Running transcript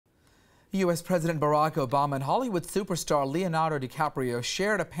U.S. President Barack Obama and Hollywood superstar Leonardo Dicaprio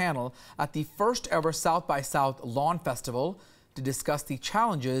shared a panel at the first ever South by South Lawn Festival to discuss the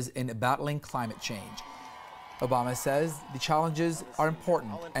challenges in battling climate change. Obama says the challenges are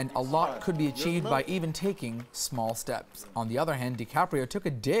important and a lot could be achieved by even taking small steps. On the other hand, Dicaprio took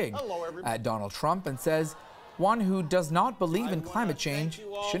a dig at Donald Trump and says one who does not believe in climate change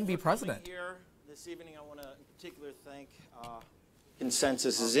shouldn't be president. This evening, I want to in particular thank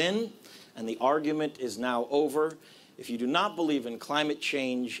consensus is in, and the argument is now over. If you do not believe in climate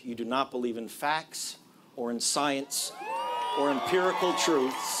change, you do not believe in facts or in science or empirical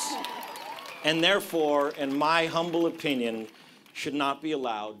truths, and therefore, in my humble opinion, should not be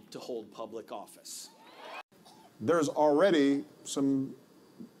allowed to hold public office. There's already some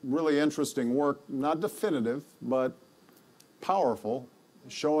really interesting work, not definitive, but powerful,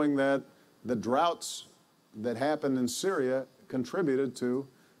 showing that the droughts that happened in Syria contributed to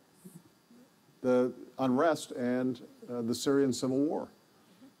the unrest and the Syrian civil war.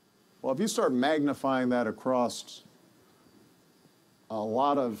 Well, if you start magnifying that across a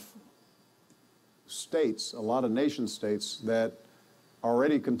lot of states, a lot of nation states that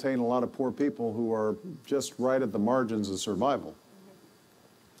already contain a lot of poor people who are just right at the margins of survival,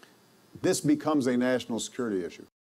 this becomes a national security issue.